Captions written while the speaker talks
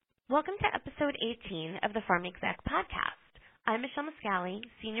Welcome to episode 18 of the Farm Exec podcast. I'm Michelle Muscali,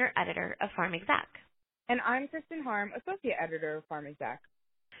 Senior Editor of Farm Exec. And I'm Kristen Harm, Associate Editor of Farm Exec.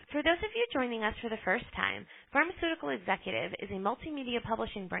 For those of you joining us for the first time, Pharmaceutical Executive is a multimedia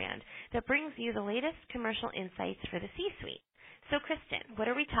publishing brand that brings you the latest commercial insights for the C-suite. So, Kristen, what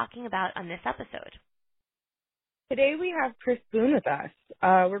are we talking about on this episode? Today we have Chris Boone with us.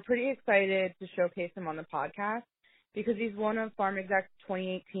 We're pretty excited to showcase him on the podcast because he's one of Farm Exec's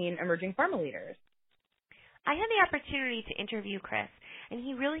 2018 Emerging Pharma Leaders. I had the opportunity to interview Chris, and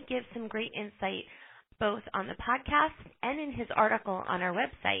he really gives some great insight both on the podcast and in his article on our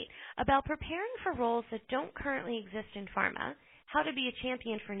website about preparing for roles that don't currently exist in pharma, how to be a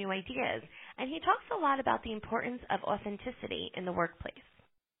champion for new ideas, and he talks a lot about the importance of authenticity in the workplace.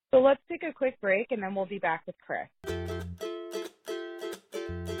 So let's take a quick break, and then we'll be back with Chris.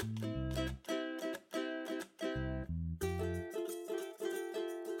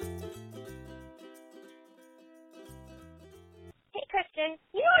 Hey, Kristen,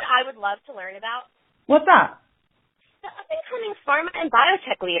 you know what I would love to learn about? What's that? The up-and-coming pharma and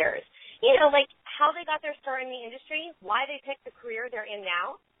biotech leaders. You know, like how they got their start in the industry, why they picked the career they're in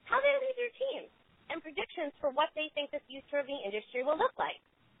now, how they lead their teams, and predictions for what they think the future of the industry will look like.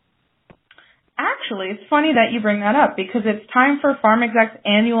 Actually, it's funny that you bring that up because it's time for Farm Exec's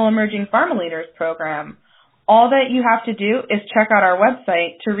annual Emerging Pharma Leaders program. All that you have to do is check out our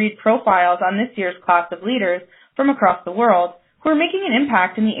website to read profiles on this year's class of leaders from across the world who are making an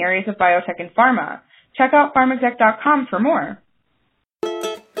impact in the areas of biotech and pharma. Check out farmexec.com for more.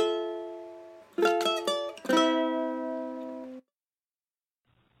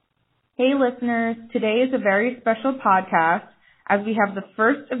 Hey listeners, today is a very special podcast as we have the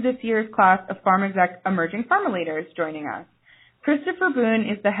first of this year's class of Farm Exec Emerging Pharma Leaders joining us. Christopher Boone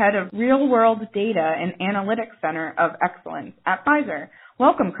is the head of Real World Data and Analytics Center of Excellence at Pfizer.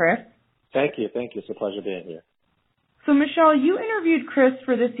 Welcome, Chris. Thank you. It's a pleasure being here. So, Michelle, you interviewed Chris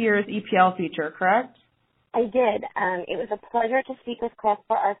for this year's EPL feature, correct? I did. It was a pleasure to speak with Chris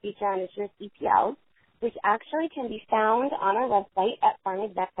for our feature on this year's EPL, which actually can be found on our website at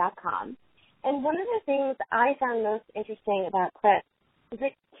farmexec.com. And one of the things I found most interesting about Chris is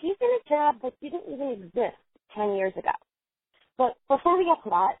that he's in a job that didn't even exist 10 years ago. But before we get to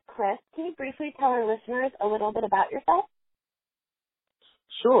that, Chris, can you briefly tell our listeners a little bit about yourself?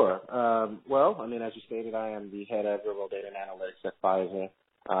 Sure. As you stated, I am the head of Real World Data and Analytics at Pfizer.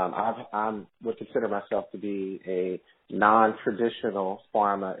 I would consider myself to be a non-traditional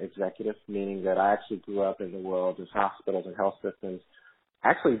pharma executive, meaning that I actually grew up in the world of hospitals and health systems,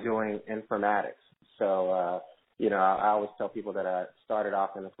 actually doing informatics. So, I always tell people that I started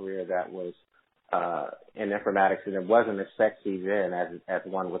off in a career that was in informatics, and it wasn't as sexy then as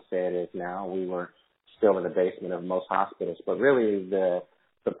one would say it is now. We were still in the basement of most hospitals, but really the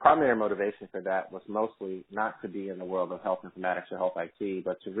primary motivation for that was mostly not to be in the world of health informatics or health IT,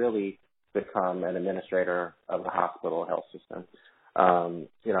 but to really become an administrator of the hospital health system.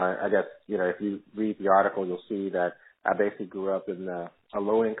 I guess, if you read the article, you'll see that I basically grew up in a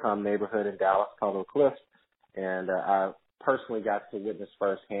low-income neighborhood in Dallas called Oak Cliff, and I personally got to witness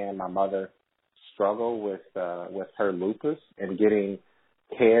firsthand my mother struggle with her lupus and getting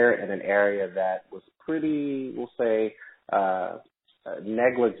care in an area that was pretty, we'll say,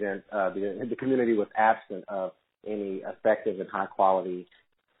 negligent. The community was absent of any effective and high-quality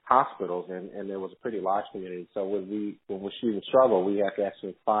hospitals, and there was a pretty large community. So when she would struggle, we had to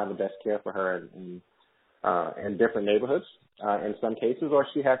actually find the best care for her in different neighborhoods in some cases, or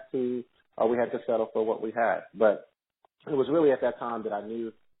we had to settle for what we had. But it was really at that time that I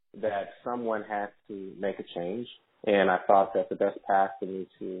knew that someone had to make a change, and I thought that the best path for me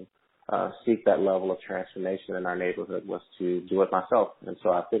to seek that level of transformation in our neighborhood was to do it myself. And so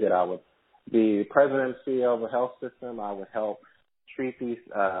I figured I would be president and CEO of a health system. I would help treat these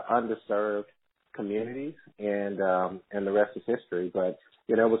underserved communities, and the rest is history. But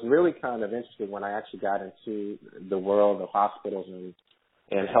it was really kind of interesting when I actually got into the world of hospitals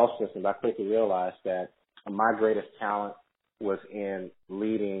and health systems. I quickly realized that my greatest talent was in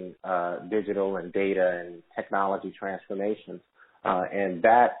leading digital and data and technology transformations. And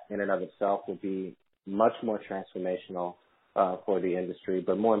that in and of itself would be much more transformational for the industry.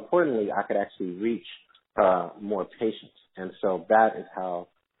 But more importantly, I could actually reach more patients. And so that is how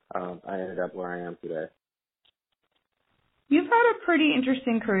I ended up where I am today. You've had a pretty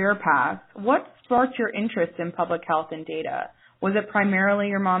interesting career path. What sparked your interest in public health and data? Was it primarily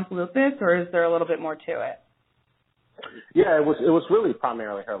your mom's lupus, or is there a little bit more to it? Yeah, it was really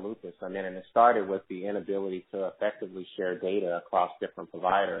primarily her lupus. And it started with the inability to effectively share data across different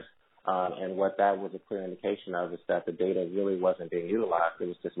providers. And what that was a clear indication of is that the data really wasn't being utilized. It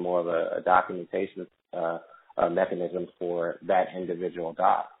was just more of a documentation mechanism for that individual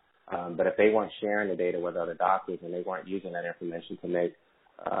doc. But if they weren't sharing the data with other doctors and they weren't using that information to make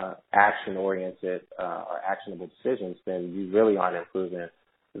action-oriented or actionable decisions, then you really aren't improving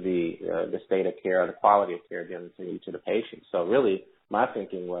the state of care or the quality of care given to each of the patients. So really, my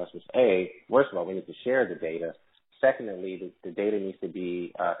thinking was first of all, we need to share the data. Secondly, the data needs to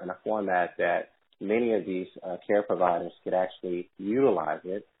be in a format that many of these care providers could actually utilize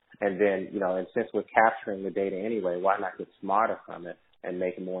it. And then, and since we're capturing the data anyway, why not get smarter from it and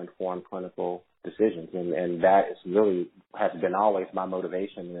make more informed clinical decisions? And that is really has been always my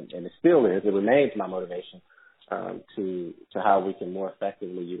motivation, and it still is. It remains my motivation to how we can more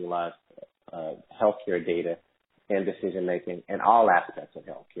effectively utilize healthcare data in decision making in all aspects of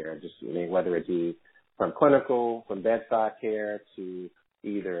healthcare. Whether it be from clinical, from bedside care to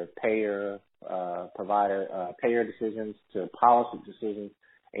either payer, payer decisions to policy decisions,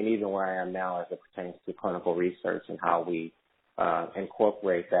 and even where I am now as it pertains to clinical research and how we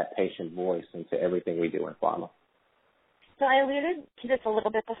incorporate that patient voice into everything we do in pharma. So I alluded to this a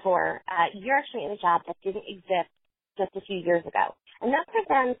little bit before. You're actually in a job that didn't exist just a few years ago. And that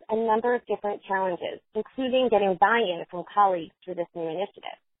presents a number of different challenges, including getting buy-in from colleagues through this new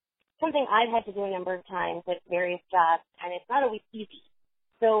initiative. Something I've had to do a number of times with various jobs, and it's not always easy.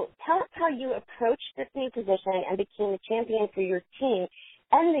 So tell us how you approached this new position and became a champion for your team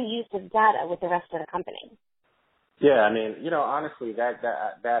and the use of data with the rest of the company. Yeah, honestly, that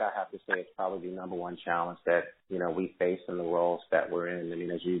I have to say is probably the number one challenge that, we face in the roles that we're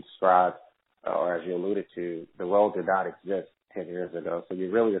in. As you described, or as you alluded to, the role did not exist 10 years ago. So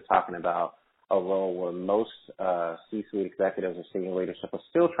you really are talking about a role where most C-suite executives or senior leadership are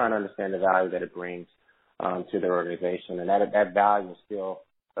still trying to understand the value that it brings to their organization. And that value is still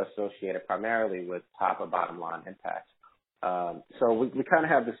associated primarily with top or bottom line impact. So we kind of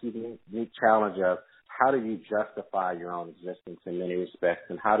have this unique challenge of how do you justify your own existence in many respects,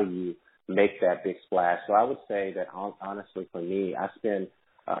 and how do you make that big splash? So I would say that honestly for me, I spend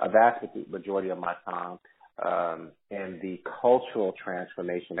a vast majority of my time in the cultural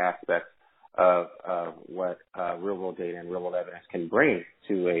transformation aspect of what real-world data and real-world evidence can bring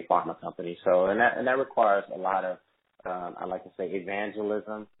to a pharma company. So and that requires a lot of I like to say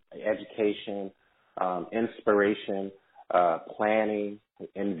evangelism, education, inspiration, planning,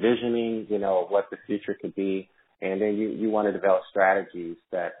 envisioning, what the future could be, and then you want to develop strategies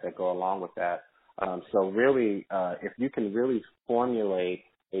that go along with that. So really, if you can really formulate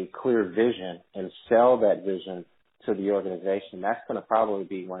a clear vision and sell that vision to the organization, that's going to probably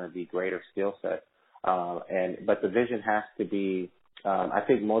be one of the greater skill sets. But the vision has to be, I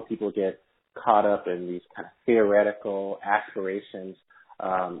think more people get caught up in these kind of theoretical aspirations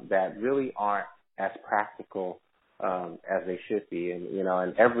that really aren't as practical as they should be.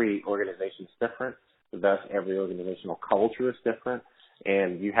 And every organization is different. Thus, every organizational culture is different.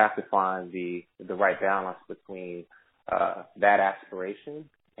 And you have to find the right balance between that aspiration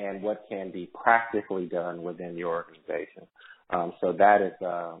and what can be practically done within your organization. So that is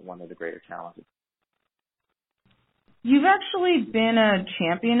one of the greater challenges. You've actually been a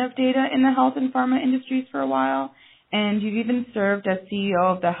champion of data in the health and pharma industries for a while, and you've even served as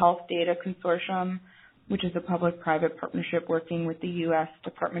CEO of the Health Data Consortium, which is a public-private partnership working with the U.S.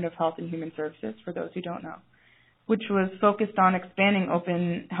 Department of Health and Human Services, for those who don't know, which was focused on expanding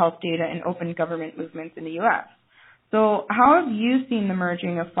open health data and open government movements in the U.S. So how have you seen the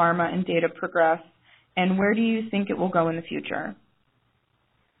merging of pharma and data progress, and where do you think it will go in the future?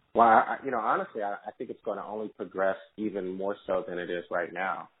 Well, honestly, I think it's going to only progress even more so than it is right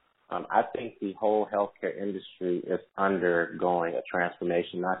now. I think the whole healthcare industry is undergoing a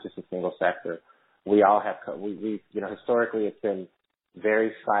transformation, not just a single sector. We all have, historically it's been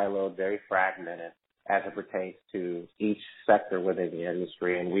very siloed, very fragmented as it pertains to each sector within the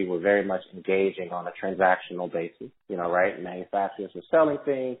industry, and we were very much engaging on a transactional basis, right? Manufacturers were selling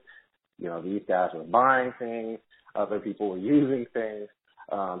things, these guys were buying things, other people were using things,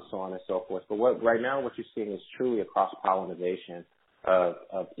 so on and so forth. But right now what you're seeing is truly a cross-pollination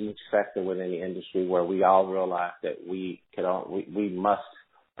of each sector within the industry, where we all realize that we must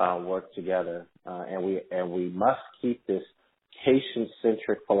work together, and we must keep this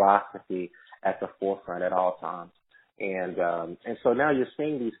patient-centric philosophy at the forefront at all times. And so now you're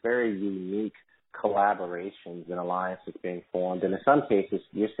seeing these very unique collaborations and alliances being formed, and in some cases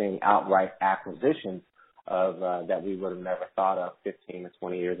you're seeing outright acquisitions of that we would have never thought of 15 or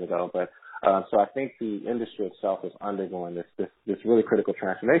 20 years ago. But so I think the industry itself is undergoing this really critical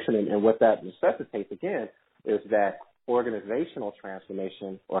transformation, and what that necessitates again is that organizational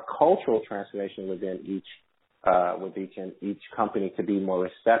transformation or cultural transformation within each company to be more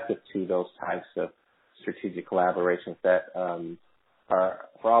receptive to those types of strategic collaborations that are,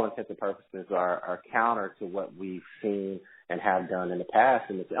 for all intents and purposes, are counter to what we've seen and have done in the past.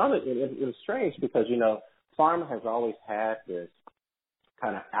 And it's strange because, pharma has always had this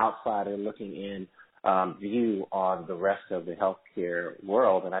kind of outsider looking in view on the rest of the healthcare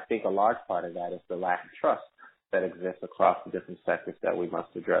world. And I think a large part of that is the lack of trust that exists across the different sectors that we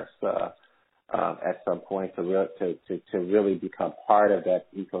must address at some point to really become part of that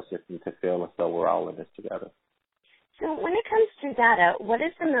ecosystem, to feel as though we're all in this together. So when it comes to data, what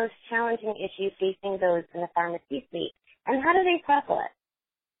is the most challenging issue facing those in the pharma C-suite, and how do they tackle it?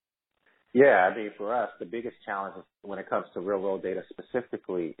 Yeah, for us, the biggest challenge when it comes to real-world data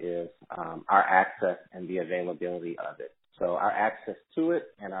specifically is our access and the availability of it. So our access to it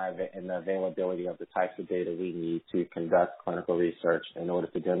and the availability of the types of data we need to conduct clinical research in order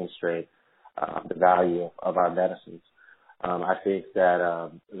to demonstrate the value of our medicines. I think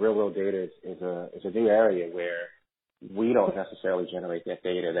that real-world data is a new area where we don't necessarily generate that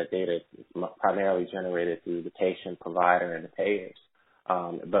data. That data is primarily generated through the patient, provider, and the payers.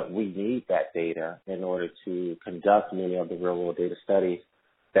 But we need that data in order to conduct many of the real-world data studies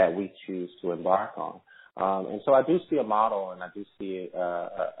that we choose to embark on. And so I do see a model, and I do see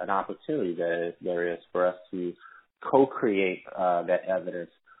an opportunity that there is for us to co-create that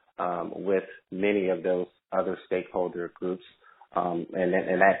evidence with many of those other stakeholder groups. And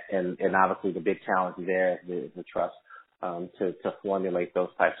obviously the big challenge there is the trust to formulate those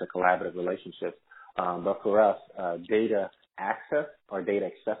types of collaborative relationships. But for us, data access or data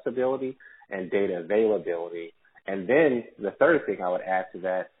accessibility and data availability. And then the third thing I would add to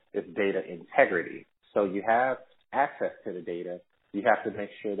that is data integrity. So you have access to the data. You have to make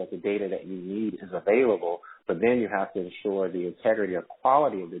sure that the data that you need is available, but then you have to ensure the integrity or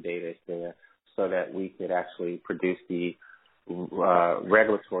quality of the data is there so that we could actually produce the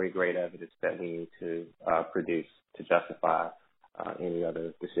regulatory grade evidence that we need to produce to justify any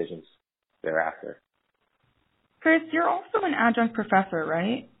other decisions thereafter. Chris, you're also an adjunct professor,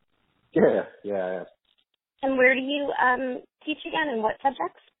 right? Yeah. And where do you teach again, and what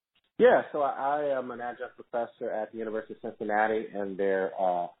subjects? Yeah, so I am an adjunct professor at the University of Cincinnati in their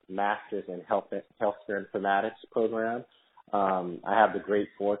Master's in Healthcare Informatics program. I have the great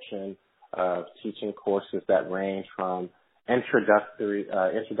fortune of teaching courses that range from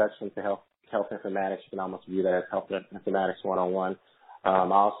introduction to health informatics. You can almost view that as health informatics 101. I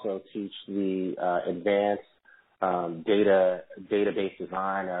also teach the advanced database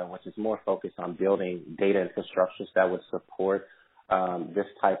design, which is more focused on building data infrastructures that would support this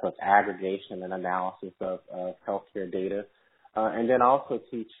type of aggregation and analysis of healthcare data. And then also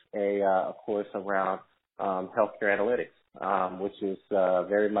teach a course around healthcare analytics, which is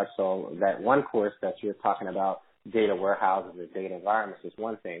very much so that one course that you're talking about, data warehouses or data environments, is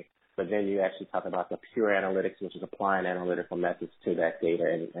one thing. But then you actually talk about the pure analytics, which is applying analytical methods to that data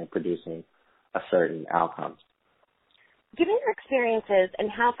and producing a certain outcome. Given your experiences and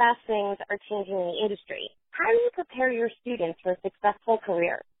how fast things are changing in the industry, how do you prepare your students for a successful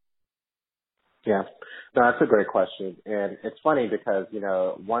career? Yeah, no, that's a great question. And it's funny because,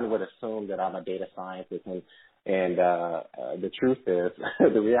 one would assume that I'm a data scientist, and the truth is,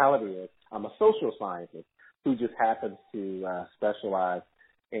 the reality is, I'm a social scientist who just happens to specialize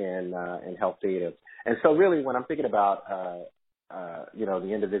in health data. And so really when I'm thinking about,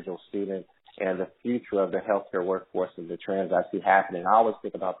 the individual student and the future of the healthcare workforce and the trends I see happening, I always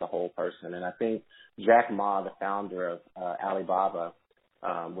think about the whole person. And I think Jack Ma, the founder of Alibaba,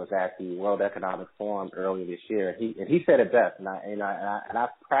 was at the World Economic Forum earlier this year. And he said it best, and I've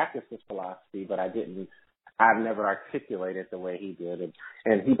practiced this philosophy, but I've never articulated the way he did.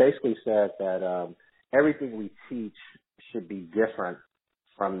 And he basically said that everything we teach should be different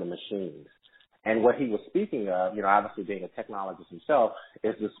from the machines. And what he was speaking of, obviously being a technologist himself,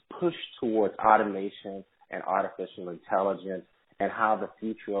 is this push towards automation and artificial intelligence and how the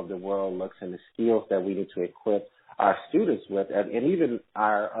future of the world looks and the skills that we need to equip our students with and even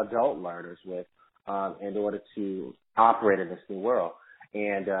our adult learners with in order to operate in this new world.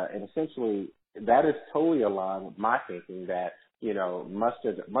 And essentially that is totally aligned with my thinking that, much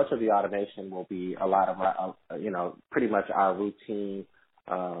of the automation will be a lot of, pretty much our routine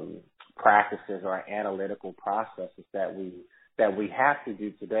practices or analytical processes that we have to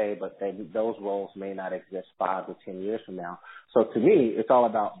do today, but those roles may not exist 5 to 10 years from now. So to me, it's all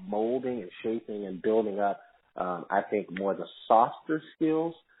about molding and shaping and building up, I think, more the softer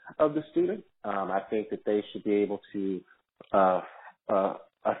skills of the student. I think that they should be able to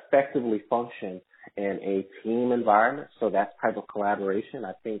effectively function in a team environment. So that type of collaboration,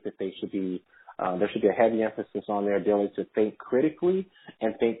 I think that there should be a heavy emphasis on their ability to think critically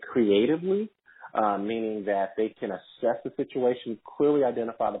and think creatively, meaning that they can assess the situation, clearly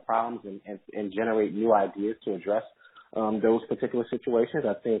identify the problems, and generate new ideas to address those particular situations.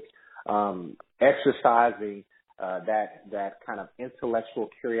 I think exercising that kind of intellectual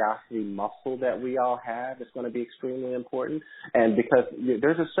curiosity muscle that we all have is going to be extremely important. And because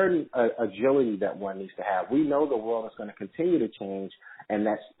there's a certain agility that one needs to have. We know the world is going to continue to change, and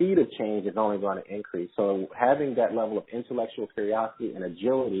that speed of change is only going to increase. So having that level of intellectual curiosity and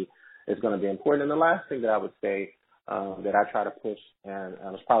agility is going to be important. And the last thing that I would say that I try to push, and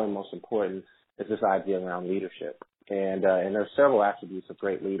it's probably most important, is this idea around leadership. And there are several attributes of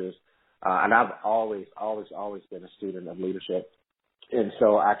great leaders. And I've always been a student of leadership. And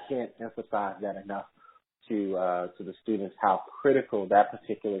so I can't emphasize that enough to the students how critical that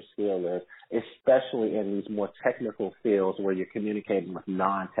particular skill is, especially in these more technical fields where you're communicating with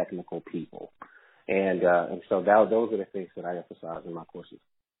non-technical people. And so those are the things that I emphasize in my courses.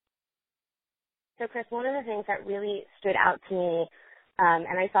 So, Chris, one of the things that really stood out to me,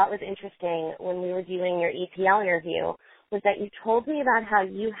 and I thought was interesting when we were doing your EPL interview, was that you told me about how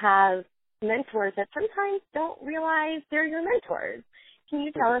you have mentors that sometimes don't realize they're your mentors. Can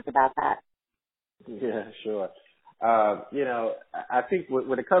you tell us about that? Yeah, sure. I think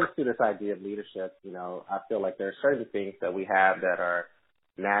when it comes to this idea of leadership, I feel like there are certain things that we have that are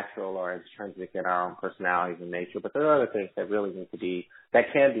natural or intrinsic in our own personalities and nature, but there are other things that really that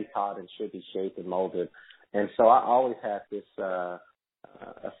can be taught and should be shaped and molded. And so I always have this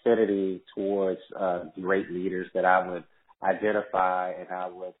affinity towards great leaders that I would identify and I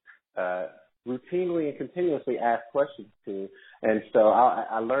would routinely and continuously ask questions to. And so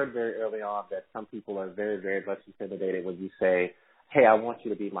I learned very early on that some people are very, very much intimidated when you say, hey, I want you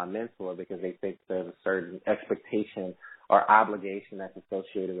to be my mentor, because they think there's a certain expectation or obligation that's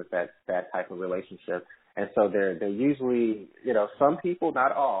associated with that type of relationship. And so they're usually, some people,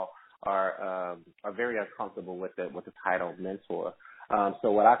 not all, are very uncomfortable with the title mentor.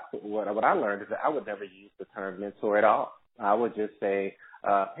 So what I learned is that I would never use the term mentor at all. I would just say,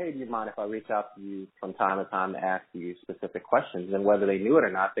 hey, do you mind if I reach out to you from time to time to ask you specific questions? And whether they knew it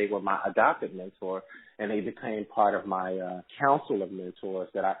or not, they were my adopted mentor, and they became part of my council of mentors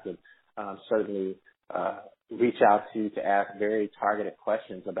that I could certainly reach out to ask very targeted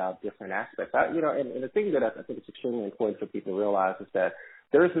questions about different aspects. And the thing that I think is extremely important for people to realize is that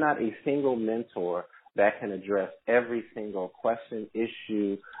there is not a single mentor that can address every single question,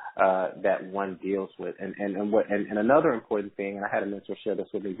 issue that one deals with. And another important thing, and I had a mentor share this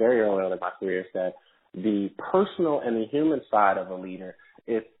with me very early on in my career, is that the personal and the human side of a leader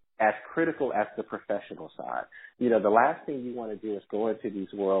is as critical as the professional side. The last thing you want to do is go into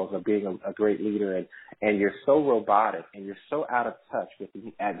these worlds of being a great leader and you're so robotic and you're so out of touch with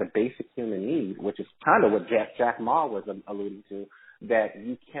the basic human need, which is kind of what Jack Ma was alluding to, that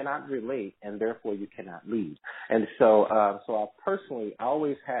you cannot relate and therefore you cannot lead. And so I personally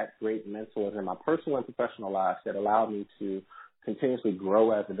always had great mentors in my personal and professional lives that allowed me to continuously grow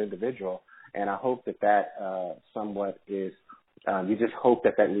as an individual. And I hope that somewhat is, you just hope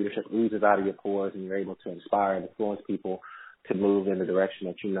that leadership oozes out of your pores and you're able to inspire and influence people to move in the direction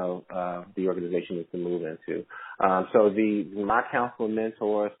that the organization needs to move into. So my council of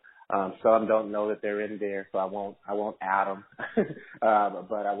mentors, some don't know that they're in there, so I won't add them.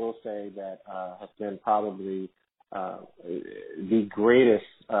 But I will say that has been probably the greatest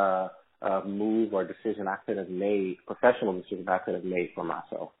move or decision I could have made, professional decision I could have made for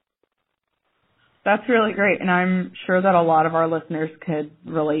myself. That's really great, and I'm sure that a lot of our listeners could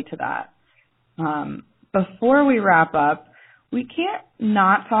relate to that. Before we wrap up, we can't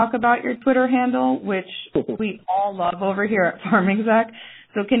not talk about your Twitter handle, which we all love over here at PharmExec.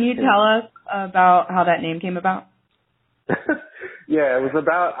 So can you tell us about how that name came about? Yeah, it was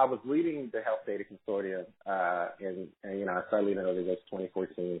about, I was leading the Health Data Consortium, and I started leading it over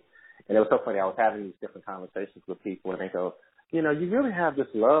 2014. And it was so funny, I was having these different conversations with people, and they go, you really have this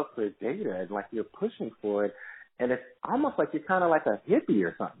love for data, and like you're pushing for it, and it's almost like you're kind of like a hippie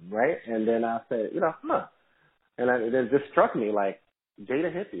or something, right? And then I said, and it just struck me like, data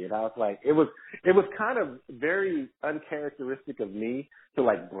hippie, and I was like, it was kind of very uncharacteristic of me to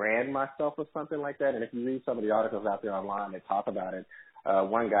like brand myself or something like that. And if you read some of the articles out there online that talk about it,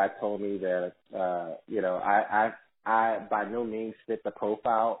 one guy told me that I by no means fit the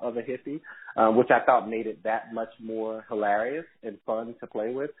profile of a hippie, which I thought made it that much more hilarious and fun to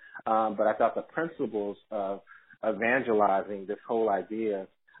play with. But I thought the principles of evangelizing this whole idea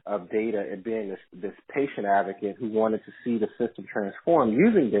of data and being this patient advocate who wanted to see the system transform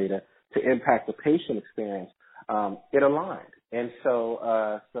using data to impact the patient experience, it aligned. And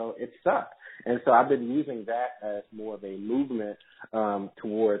so it stuck. And so I've been using that as more of a movement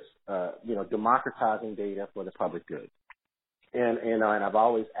towards, democratizing data for the public good. And I've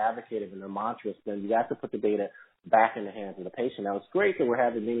always advocated, and the mantra has been, you have to put the data back in the hands of the patient. Now, it's great that we're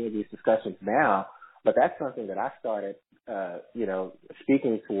having many of these discussions now, but that's something that I started,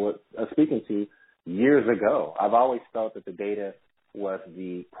 speaking to years ago. I've always felt that the data was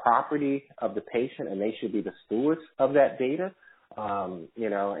the property of the patient, and they should be the stewards of that data.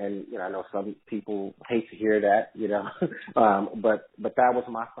 I know some people hate to hear that, but that was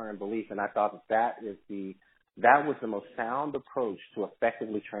my firm belief, and I thought that was the most sound approach to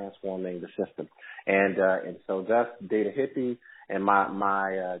effectively transforming the system. And so thus Data Hippie, and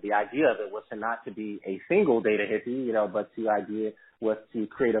the idea of it was not to be a single Data Hippie, but the idea was to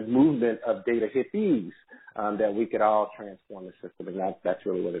create a movement of Data Hippies that we could all transform the system, and that's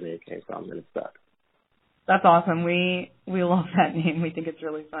really where the name came from, and it stuck. That's awesome. We love that name. We think it's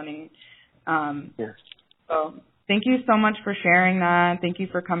really funny. So thank you so much for sharing that. Thank you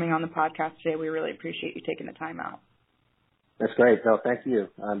for coming on the podcast today. We really appreciate you taking the time out. That's great. No, thank you.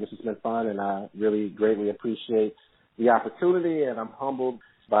 This has been fun, and I really greatly appreciate the opportunity, and I'm humbled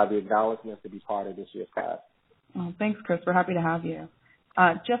by the acknowledgement to be part of this year's class. Well, thanks, Chris. We're happy to have you.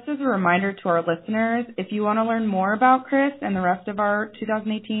 Just as a reminder to our listeners, if you want to learn more about Chris and the rest of our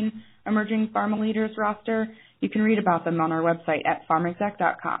 2018 Emerging Pharma Leaders roster, you can read about them on our website at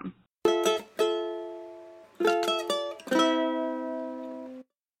pharmexec.com.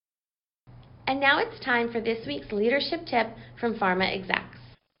 And now it's time for this week's leadership tip from Pharma Execs.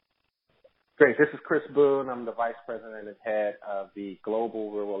 Great. This is Chris Boone. I'm the Vice President and Head of the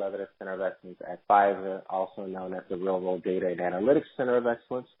Global Real World Evidence Center of Excellence at Pfizer, also known as the Real World Data and Analytics Center of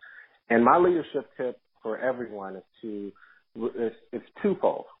Excellence. And my leadership tip for everyone is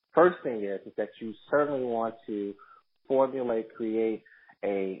twofold. First thing is that you certainly want to create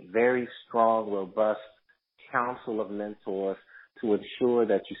a very strong, robust council of mentors to ensure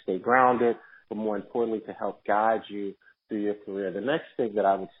that you stay grounded, but more importantly, to help guide you through your career. The next thing that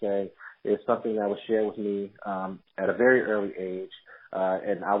I would say is something that was shared with me at a very early age,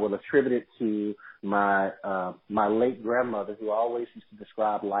 and I will attribute it to my late grandmother, who always used to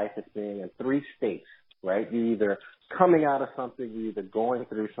describe life as being in three states, right? You're either coming out of something, you're either going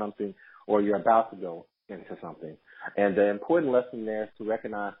through something, or you're about to go into something. And the important lesson there is to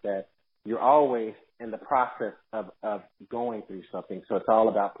recognize that you're always in the process of going through something, so it's all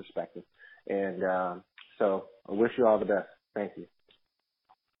about perspective. And so I wish you all the best. Thank you.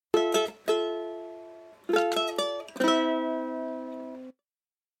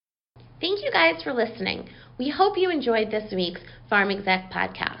 Thank you guys for listening. We hope you enjoyed this week's Pharm Exec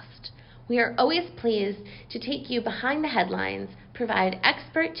podcast. We are always pleased to take you behind the headlines, provide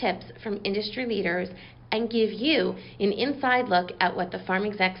expert tips from industry leaders, and give you an inside look at what the Pharm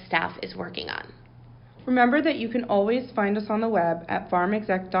Exec staff is working on. Remember that you can always find us on the web at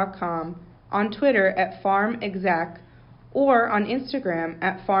pharmexec.com, on Twitter at pharmexec, or on Instagram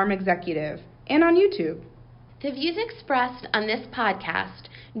at pharmexecutive, and on YouTube. The views expressed on this podcast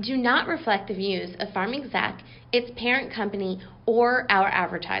do not reflect the views of Pharm Exec, its parent company, or our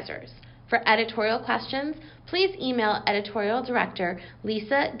advertisers. For editorial questions, please email editorial director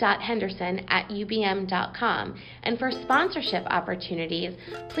lisa.henderson@ubm.com. And for sponsorship opportunities,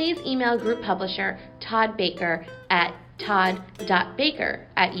 please email group publisher Todd Baker at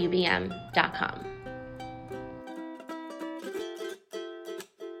todd.baker@ubm.com.